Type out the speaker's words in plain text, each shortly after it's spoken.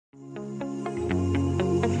Hi,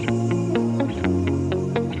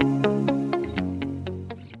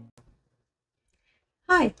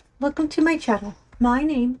 welcome to my channel. My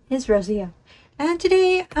name is Rosy O, and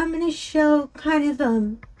today I'm going to show kind of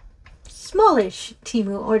a smallish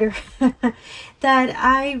TEMU order that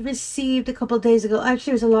I received a couple days ago.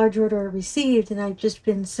 Actually, it was a large order I received, and I've just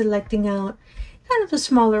been selecting out kind of the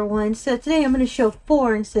smaller ones. So today I'm going to show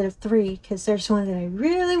 4 instead of 3 because there's one that I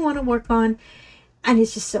really want to work on, and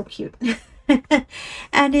it's just so cute.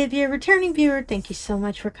 And if you're a returning viewer, thank you so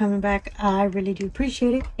much for coming back. I really do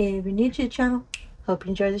appreciate it. If you're new to the channel, hope you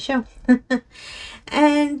enjoy the show.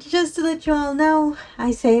 And just to let you all know,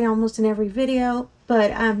 I say it almost in every video,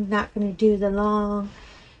 but I'm not going to do the long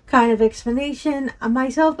kind of explanation.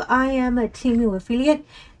 Myself, I am a TEMU affiliate,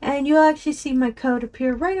 and you'll actually see my code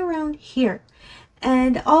appear right around here.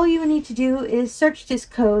 And all you need to do is search this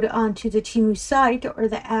code onto the TEMU site or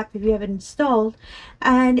the app if you have it installed,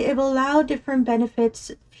 and it will allow different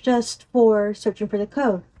benefits just for searching for the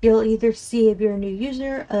code. You'll either see, if you're a new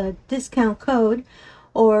user, a discount code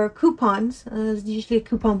or coupons, usually a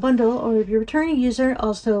coupon bundle, or if you're a returning user,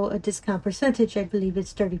 also a discount percentage. I believe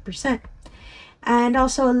it's 30%. And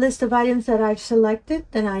also a list of items that I've selected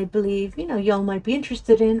that I believe, y'all might be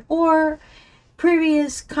interested in, or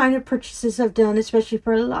previous kind of purchases I've done, especially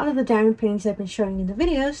for a lot of the diamond paintings I've been showing in the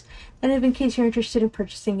videos, and if in case you're interested in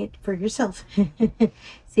purchasing it for yourself.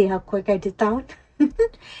 See how quick I did that one?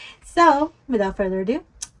 So without further ado,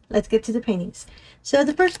 let's get to the paintings. So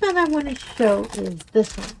the first one I want to show is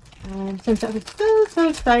this one, and since I was so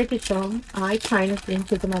excited to show them, I kind of didn't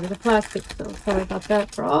take them out of the plastic, so sorry about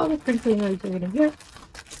that for all the crinkling noise you're going to hear.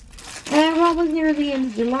 And we're almost near the end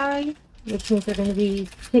of July, which means we're going to be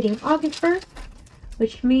hitting August 1st,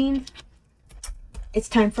 which means it's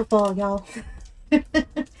time for fall, y'all.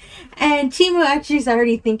 And TEMU actually is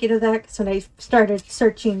already thinking of that, because when I started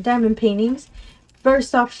searching diamond paintings,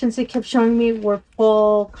 first options they kept showing me were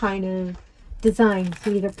fall kind of designs,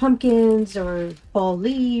 either pumpkins or fall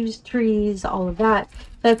leaves, trees, all of that.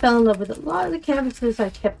 So I fell in love with a lot of the canvases I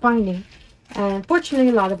kept finding, and fortunately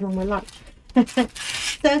a lot of them were large. So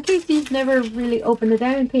in case you've never really opened a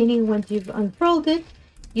diamond painting, once you've unfurled it,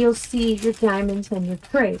 you'll see your diamonds and your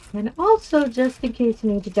tray. And also, just in case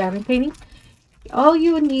you need a diamond painting, all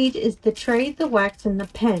you would need is the tray, the wax, and the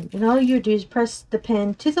pen. And all you do is press the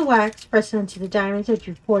pen to the wax, press it onto the diamonds that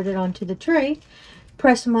you've poured it onto the tray,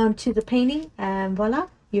 press them onto the painting, and voila,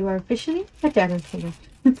 you are officially a diamond painter.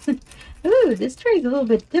 Ooh, this tray is a little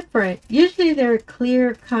bit different. Usually they're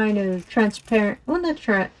clear, kind of transparent,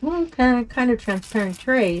 kind of transparent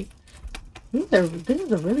trays. This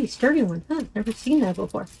is a really sturdy one. Huh, never seen that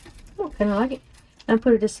before. Oh, kind of like it. And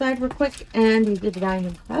put it aside real quick, and these are the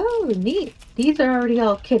diamonds. Oh, neat. These are already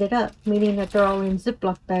all kitted up, meaning that they're all in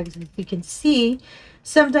Ziploc bags. As you can see,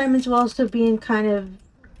 some diamonds will also be in kind of,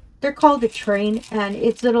 they're called a train, and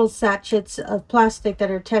it's little sachets of plastic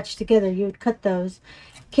that are attached together. You would cut those,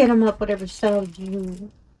 kit them up whatever style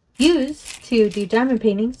you use to do diamond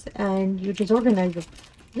paintings, and you just organize them.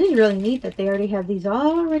 This is really neat that they already have these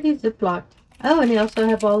already Ziplocked. Oh, and they also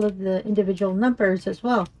have all of the individual numbers as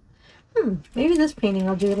well. Maybe this painting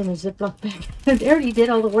I'll do it in a Ziploc bag. They already did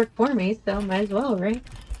all the work for me, so might as well, right?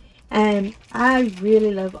 And I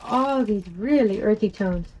really love all these really earthy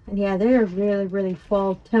tones. And yeah, they're really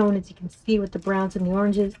fall tone, as you can see, with the browns and the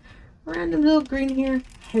oranges. Random little green here.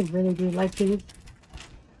 I really do like these.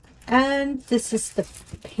 And this is the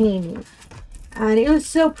painting. And it was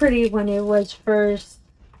so pretty when it was first.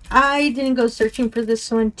 I didn't go searching for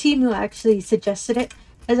this one. TEMU actually suggested it.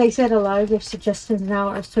 As I said, a lot of their suggestions now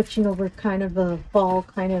are switching over kind of a fall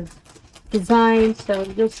kind of design. So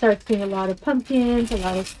you'll start seeing a lot of pumpkins, a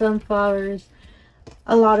lot of sunflowers,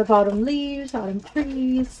 a lot of autumn leaves, autumn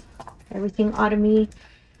trees, everything autumny.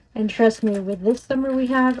 And trust me, with this summer we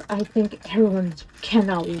have, I think everyone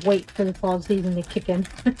cannot wait for the fall season to kick in.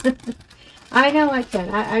 I know I can.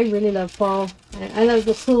 I really love fall. I love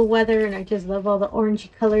the cool weather, and I just love all the orangey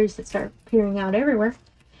colors that start appearing out everywhere.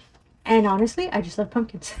 And honestly, I just love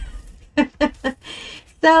pumpkins.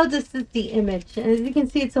 So this is the image. And as you can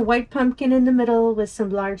see, it's a white pumpkin in the middle with some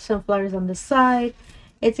large sunflowers on the side.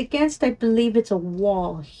 It's against, I believe it's a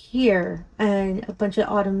wall here, and a bunch of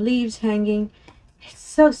autumn leaves hanging. It's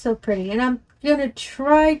so pretty. And I'm going to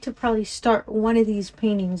try to probably start one of these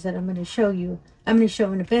paintings that I'm going to show you. I'm going to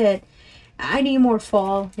show in a bit. I need more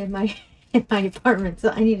fall in my apartment, so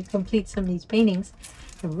I need to complete some of these paintings.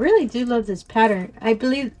 I really do love this pattern. I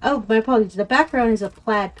believe, oh, my apologies, the background is a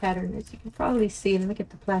plaid pattern, as you can probably see. Let me get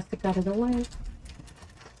the plastic out of the way.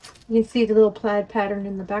 You can see the little plaid pattern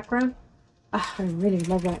in the background. Oh, I really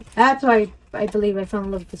love that. That's why I believe I fell in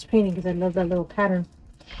love with this painting, because I love that little pattern.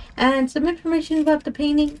 And some information about the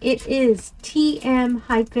painting. It is TM-JR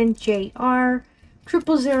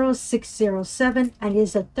 000607 and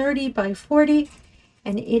is a 30 by 40,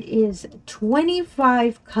 and it is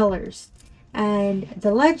 25 colors. And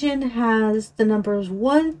the legend has the numbers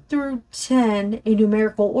 1 through 10 in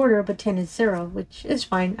numerical order, but 10 is 0, which is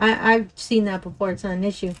fine. I've seen that before. It's not an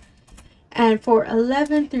issue. And for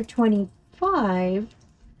 11 through 25,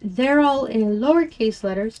 they're all in lowercase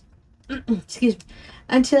letters. Excuse me.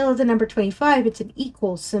 Until the number 25, it's an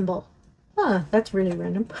equal symbol. Huh, that's really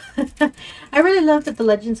random. I really love that the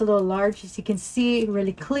legend's a little large. As you can see,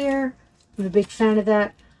 really clear. I'm a big fan of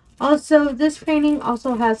that. Also, this painting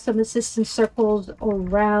also has some assistance circles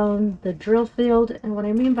around the drill field. And what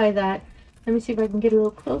I mean by that, let me see if I can get a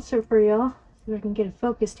little closer for y'all. See if I can get it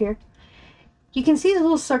focused here. You can see the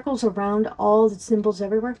little circles around all the symbols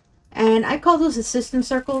everywhere. And I call those assistance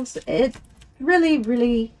circles. It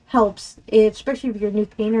really helps, especially if you're a new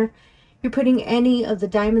painter. You're putting any of the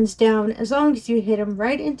diamonds down. As long as you hit them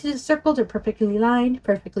right into the circle, they're perfectly lined,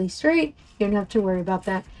 perfectly straight. You don't have to worry about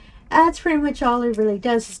that. That's pretty much all it really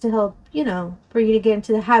does, is to help, you know, for you to get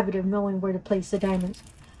into the habit of knowing where to place the diamonds.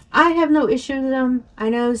 I have no issue with them. I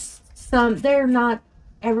know they're not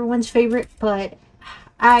everyone's favorite, but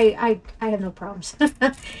I have no problems.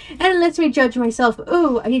 And it lets me judge myself.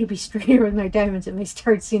 Oh, I need to be straighter with my diamonds if I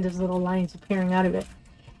start seeing those little lines appearing out of it.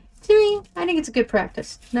 To me, I think it's a good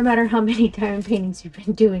practice, no matter how many diamond paintings you've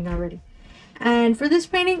been doing already. And for this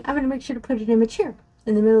painting, I'm going to make sure to put an image here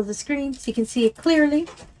in the middle of the screen so you can see it clearly,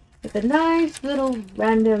 with a nice little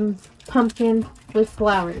random pumpkin with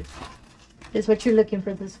flowers. Is what you're looking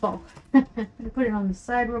for this fall. I'm going to put it on the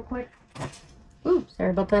side real quick. Ooh,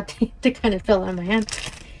 sorry about that. It kind of fell out of my hand.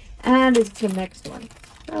 And it's the next one.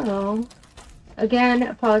 So, again,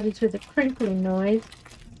 apologies for the crinkling noise.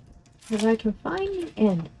 If I can find the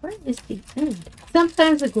end. Where is the end?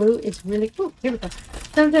 Sometimes the glue is really... Oh, here we go.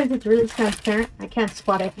 Sometimes it's really transparent. I can't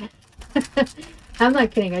spot it. I'm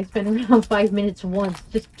not kidding. I spent around 5 minutes once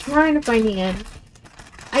just trying to find the end.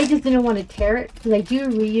 I just didn't want to tear it because I do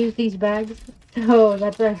reuse these bags. So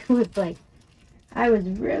that's what I was like. I was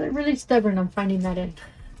really stubborn on finding that end.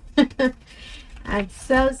 And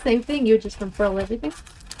so, same thing. You just unfurl everything.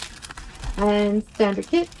 And standard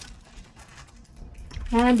kit.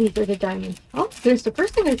 And these are the diamonds. Oh, there's the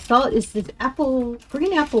first thing I saw is this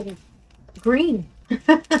green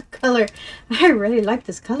color. I really like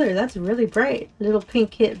this color. That's really bright. Little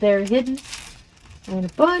pink hit there hidden. And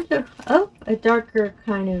a bunch of, a darker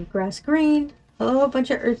kind of grass green. Oh, a bunch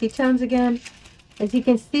of earthy tones again. As you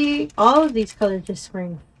can see, all of these colors just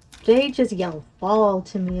spring. They just yell fall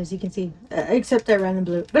to me, as you can see. Except that random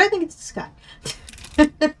blue. But I think it's the sky.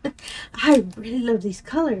 I really love these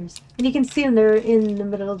colors. And you can see them there in the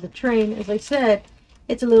middle of the train. As I said,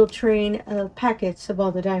 it's a little train of packets of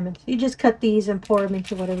all the diamonds. You just cut these and pour them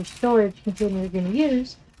into whatever storage container you're going to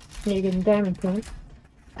use. And you're getting diamond paint.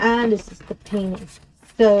 And this is the painting.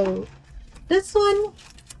 So, this one,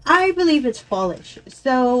 I believe it's fallish.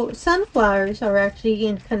 So, sunflowers are actually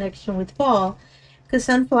in connection with fall. Because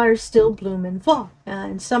sunflowers still bloom in fall.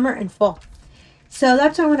 In summer and fall. So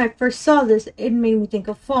that's why when I first saw this, it made me think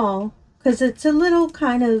of fall. Because it's a little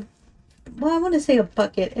kind of, well, I want to say a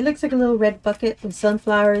bucket. It looks like a little red bucket with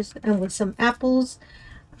sunflowers and with some apples.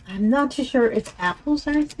 I'm not too sure if apples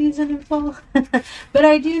are in season in fall. But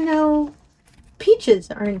I do know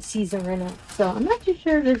peaches are in season right now. So I'm not too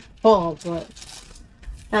sure if it's fall, but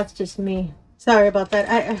that's just me. Sorry about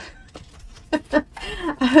that.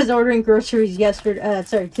 I was ordering groceries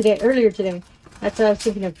earlier today. That's why I was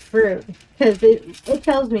thinking of fruit, because it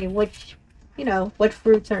tells me which, what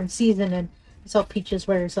fruits are in season, and I saw peaches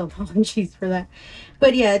where, so apologies for that.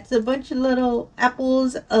 But yeah, it's a bunch of little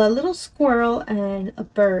apples, a little squirrel, and a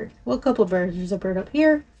bird. Well, a couple of birds. There's a bird up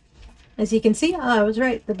here. As you can see, I was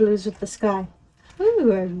right. The blue's with the sky.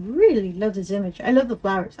 Ooh, I really love this image. I love the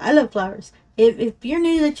flowers. I love flowers. If you're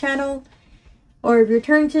new to the channel, or if you're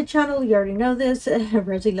returning to the channel, you already know this.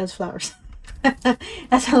 Rosy loves flowers.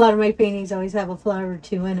 That's a lot of my paintings always have a flower or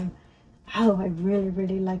two in them. Oh, I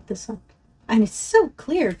really like this one. And it's so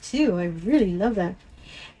clear too. I really love that.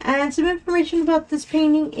 And some information about this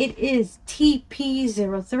painting. It is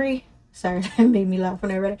TP03. Sorry, that made me laugh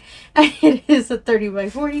when I read it. It is a 30 by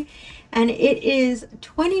 40. And it is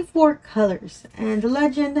 24 colors. And the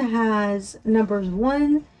legend has numbers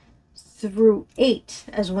 1 through 8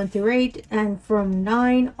 as 1 through 8. And from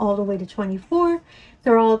 9 all the way to 24.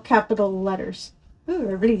 They're all capital letters. Ooh,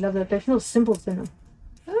 I really love that. There's no symbols in them.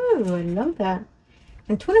 Ooh, I love that.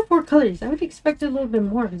 And 24 colors. I would expect a little bit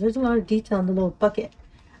more because there's a lot of detail in the little bucket.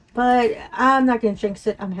 But I'm not going to jinx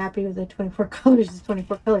it. I'm happy with the 24 colors. It's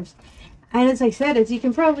 24 colors. And as I said, as you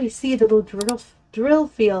can probably see, the little drill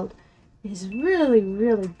field is really,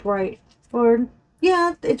 really bright. Or,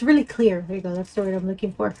 yeah, it's really clear. There you go. That's the word I'm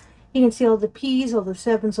looking for. You can see all the P's, all the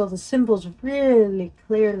 7s, all the symbols really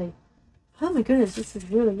clearly. Oh my goodness, this is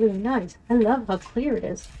really, really nice. I love how clear it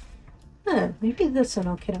is. Maybe this one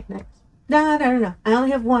I'll kit up next. No. I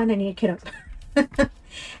only have one. I need a kit up.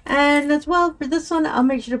 And as well, for this one, I'll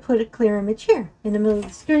make sure to put a clear image here in the middle of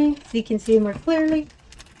the screen so you can see more clearly.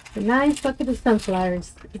 The nice bucket of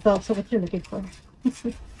sunflowers is also what you're looking for.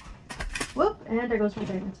 Whoop, and there goes my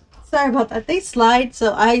diamonds. Sorry about that. They slide,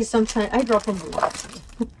 so I drop them a lot.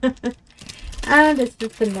 And it's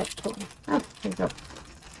just the net tool. Oh, there you go.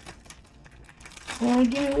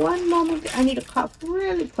 And give me one moment. I need to cough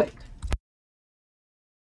really quick.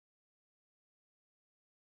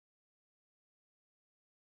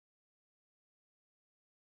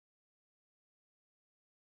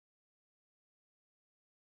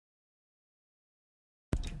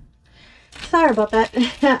 Sorry about that.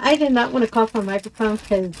 I did not want to cough on microphone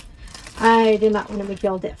because I did not want to make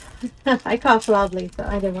y'all deaf. I cough loudly, so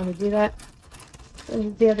I didn't want to do that.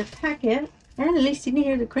 There's the other packet. And at least you can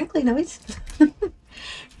hear the crinkly noise.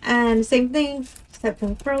 And same thing, except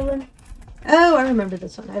from Frozen. Oh, I remember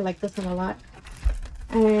this one. I like this one a lot.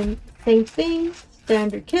 And same thing,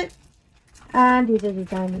 standard kit. And these are the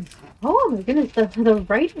diamonds. Oh my goodness, the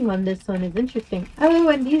writing on this one is interesting. Oh,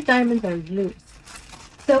 and these diamonds are loose.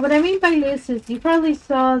 So what I mean by loose is you probably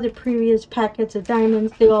saw the previous packets of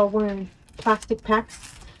diamonds. They all were in plastic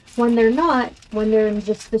packs. When they're not, when they're in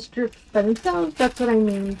just the strips by themselves, that's what I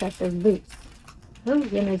mean that they're loose. Oh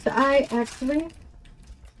goodness,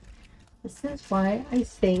 this is why I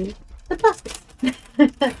save the plastic.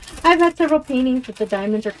 I've had several paintings that the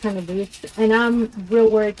diamonds are kind of loose, and I'm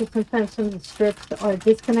real worried because sometimes some of the strips are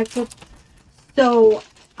disconnected. So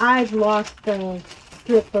I've lost the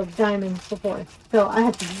strip of diamonds before. So I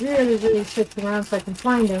have to really search around so I can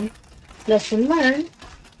find them. Lesson learned.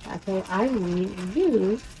 That's why I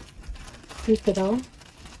use these little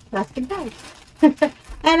plastic bags.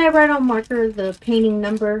 And I write on marker the painting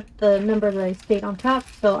number, the number that I state on top,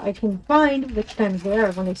 so I can find which times they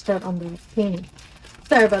are when I start on the painting.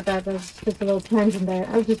 Sorry about that, that's just a little tangent there.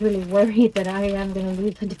 I was just really worried that I am going to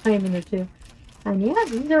lose a diamond or two. And yeah,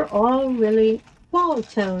 these are all really fall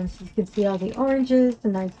tones. You can see all the oranges, the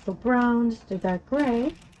nice little browns, the dark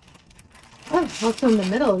gray. Oh, also in the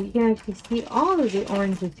middle, you can actually see all of the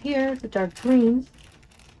oranges here, the dark greens.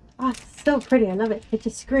 Oh, it's so pretty. I love it. It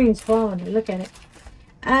just screams fall when I look at it.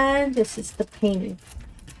 And this is the painting.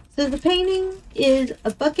 So the painting is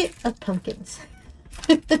a bucket of pumpkins.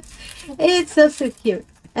 It's so cute.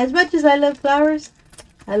 As much as I love flowers,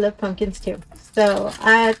 I love pumpkins too. So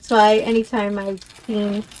that's why anytime I've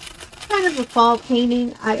seen kind of a fall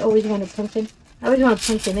painting, I always want a pumpkin. I always want a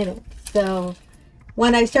pumpkin in it. So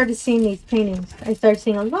when I started seeing these paintings, I started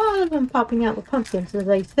seeing a lot of them popping out with pumpkins. As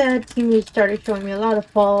I said, TEMU started showing me a lot of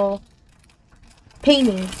fall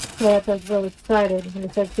paintings. So I was really excited when I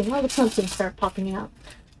started seeing all the pumpkins start popping out.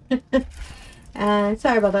 And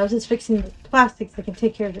sorry about that. I was just fixing the plastics so I can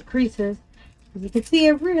take care of the creases. As you can see,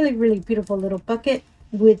 a really beautiful little bucket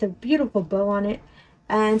with a beautiful bow on it.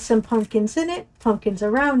 And some pumpkins in it, pumpkins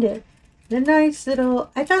around it. And a nice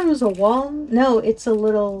little, I thought it was a wall. No, it's a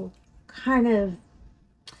little kind of,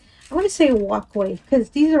 I want to say a walkway,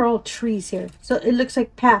 because these are all trees here. So it looks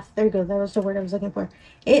like path. There you go. That was the word I was looking for.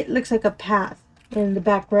 It looks like a path in the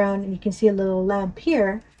background. And you can see a little lamp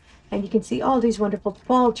here. And you can see all these wonderful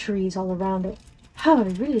fall trees all around it. Oh, I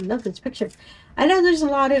really love this picture. I know there's a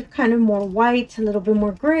lot of kind of more white, a little bit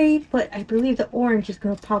more gray, but I believe the orange is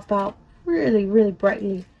going to pop out really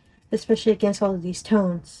brightly, especially against all of these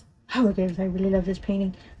tones. Oh my goodness, I really love this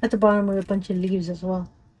painting. At the bottom are a bunch of leaves as well.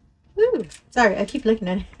 Woo! Sorry, I keep looking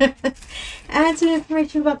at it. And some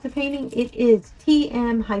information about the painting. It is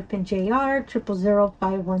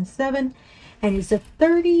TM-JR000517, and it's a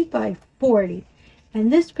 30 by 40.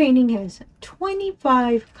 And this painting has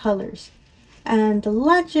 25 colors. And the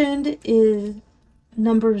legend is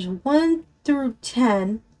numbers 1 through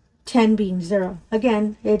 10, 10 being 0.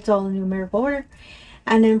 Again, it's all in numerical order.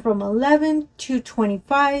 And then from 11 to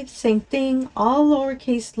 25, same thing, all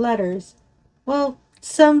lowercase letters. Well,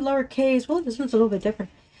 some lowercase, well, this one's a little bit different.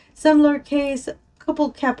 Some lowercase, a couple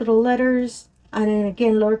capital letters, and then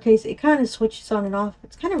again lowercase. It kind of switches on and off.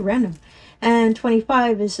 It's kind of random. And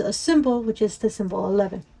 25 is a symbol, which is the symbol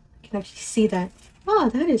 11. You can actually see that. Oh,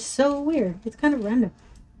 that is so weird. It's kind of random.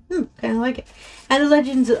 Kind of like it. And the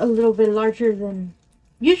legend's a little bit larger than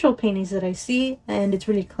usual paintings that I see, and it's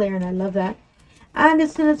really clear, and I love that. And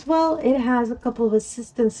as well, it has a couple of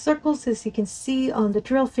assistance circles, as you can see on the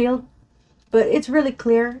drill field. but it's really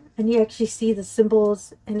clear and you actually see the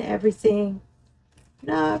symbols and everything.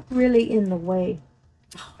 Not really in the way.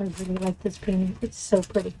 Oh, I really like this painting. It's so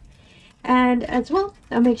pretty. And as well,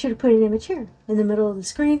 I'll make sure to put an image here in the middle of the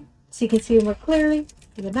screen so you can see it more clearly.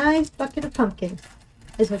 With a nice bucket of pumpkins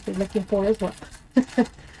is what you're looking for as well.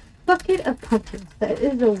 Bucket of pumpkins. That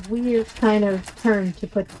is a weird kind of term to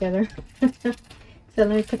put together. So let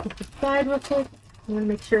me put this aside real quick. I want to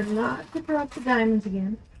make sure not to drop the diamonds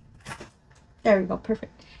again. There we go.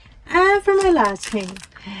 Perfect. And for my last painting.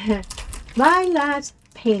 My last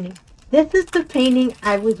painting. This is the painting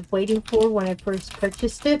I was waiting for when I first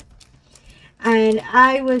purchased it. And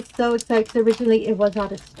I was so excited because originally it was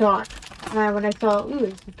out of stock. When I thought, ooh,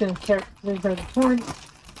 this is going to characterize out of torn.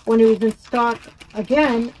 When it was in stock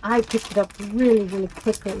again, I picked it up really, really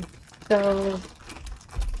quickly. So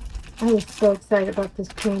I was so excited about this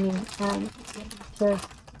painting. And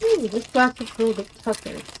this glass is a little bit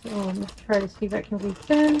tougher. So let's try to see if I can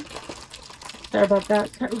re-thin. Sorry about that.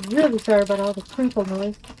 Really sorry about all the crinkle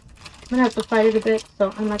noise. I'm going to have to fight it a bit,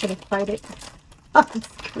 so I'm not going to fight it off the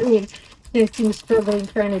screen. You see me struggling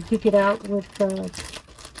trying to duke it out with diamond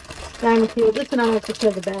field. Listen, I have to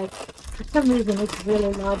kill the bag. For some reason, it's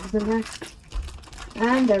really loud in there.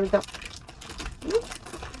 And there we go.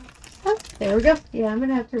 Oh, there we go. Yeah, I'm going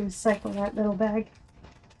to have to recycle that little bag.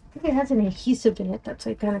 I think it has an adhesive in it. That's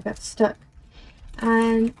why it kind of got stuck.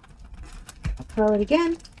 And I'll throw it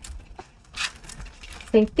again.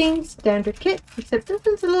 Same thing, standard kit, except this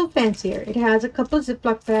one's a little fancier. It has a couple of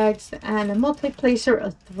Ziploc bags and a multi-placer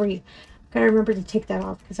of 3. Gotta remember to take that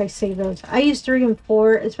off because I save those. I use 3 and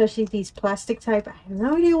 4, especially these plastic type. I have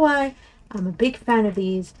no idea why. I'm a big fan of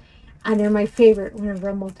these, and they're my favorite whenever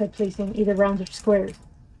I'm multi-placing either rounds or squares,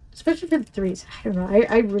 especially for the 3s. I don't know.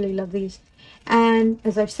 I really love these, and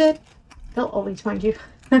as I've said, they'll always find you.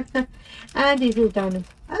 And these are diamonds.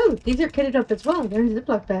 Oh, these are kitted up as well. They're in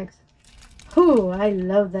Ziploc bags. Oh, I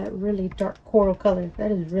love that really dark coral color.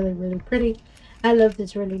 That is really, really pretty. I love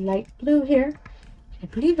this really light blue here. I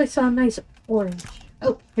believe I saw a nice orange.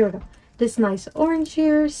 Oh, here we go. This nice orange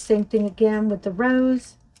here. Same thing again with the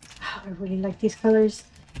rose. Oh, I really like these colors.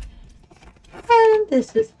 And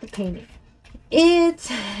this is the painting.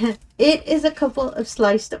 It is a couple of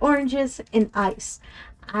sliced oranges in ice.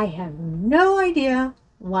 I have no idea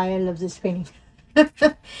why I love this painting.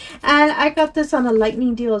 And I got this on a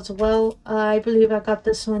lightning deal as well. I believe I got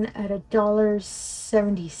this one at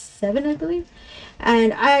 $1.77, I believe,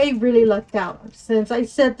 and I really lucked out since I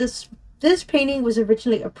said this painting was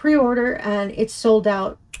originally a pre-order and it sold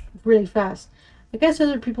out really fast. I guess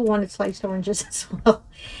other people wanted sliced oranges as well,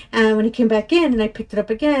 and when it came back in and I picked it up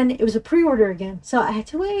again, it was a pre-order again, so I had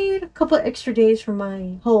to wait a couple of extra days for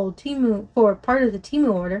my whole TEMU, for part of the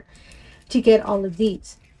TEMU order, to get all of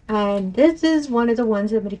these. And this is one of the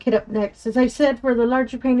ones I'm going to kit up next. As I said, for the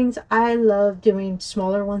larger paintings, I love doing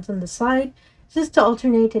smaller ones on the side, just to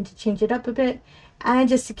alternate and to change it up a bit, and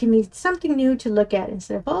just to give me something new to look at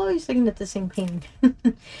instead of always looking at the same painting.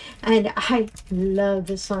 And I love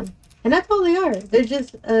this one. And that's all they are. They're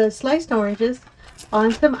just sliced oranges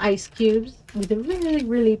on some ice cubes with a really,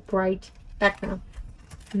 really bright background.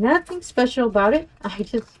 Nothing special about it. I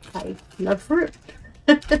love fruit.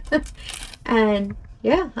 And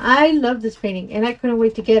yeah, I love this painting and I couldn't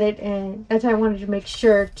wait to get it, and that's why I wanted to make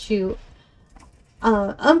sure to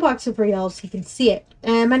unbox it for y'all so you can see it.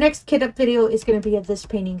 And my next kit up video is going to be of this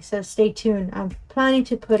painting, so stay tuned. I'm planning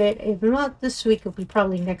to put it, if not this week, it'll be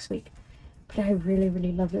probably next week. But I really,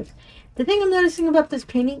 really love this. The thing I'm noticing about this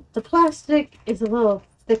painting, the plastic is a little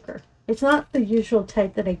thicker. It's not the usual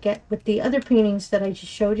type that I get with the other paintings that I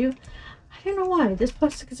just showed you. I don't know why. This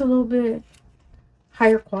plastic is a little bit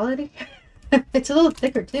higher quality. It's a little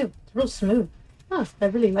thicker too. It's real smooth. Oh, I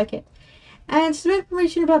really like it. And some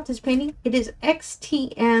information about this painting. It is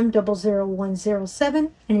XTM00107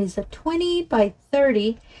 and it is a 20 by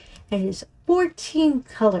 30 and it is 14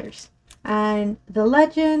 colors. And the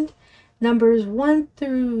legend, numbers 1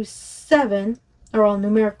 through 7 are all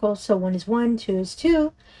numerical. So 1 is 1, 2 is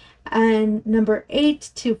 2. And number 8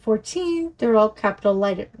 to 14, they're all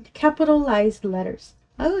capitalized letters.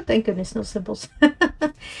 Oh, thank goodness, no symbols.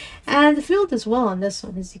 And the field as well on this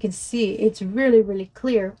one, as you can see, it's really, really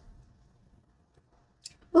clear.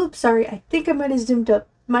 Oops, sorry, I think I might have zoomed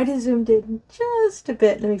in just a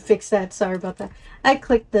bit. Let me fix that. Sorry about that. I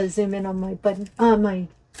clicked the zoom in on my button, on my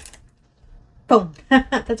phone.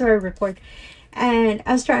 That's where I record. And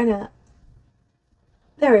I was trying to,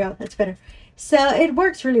 there we go, that's better. So it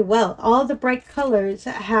works really well. All the bright colors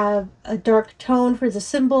have a dark tone for the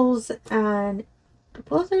symbols, and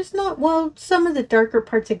well, there's not, well, some of the darker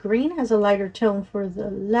parts of green has a lighter tone for the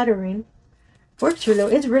lettering. works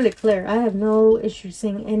really, it's really clear. I have no issue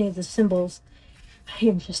seeing any of the symbols. I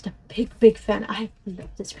am just a big fan. I love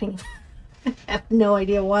this painting. I have no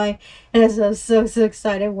idea why. And I was so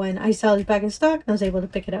excited when I saw it back in stock and I was able to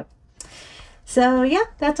pick it up. So yeah,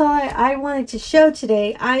 that's all I wanted to show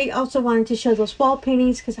today. I also wanted to show those wall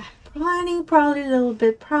paintings because I'm planning probably a little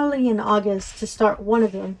bit, probably in August, to start one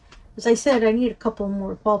of them. As I said, I need a couple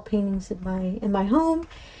more wall paintings in my home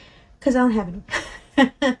because I don't have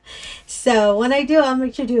any. So when I do, I'll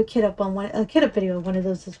make sure to do a kit up video on one of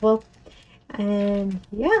those as well. And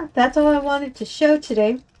yeah, that's all I wanted to show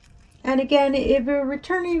today. And again, if you're a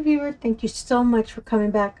returning viewer, thank you so much for coming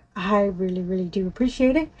back. I really do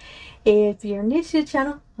appreciate it. If you're new to the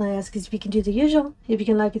channel, I ask if you can do the usual. If you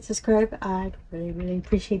can like and subscribe, I'd really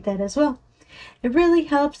appreciate that as well. It really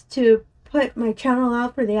helps to put my channel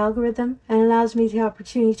out for the algorithm and allows me the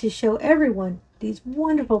opportunity to show everyone these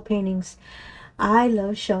wonderful paintings I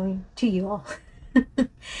love showing to you all.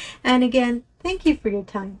 And again, thank you for your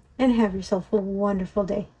time and have yourself a wonderful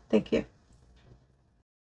day. Thank you.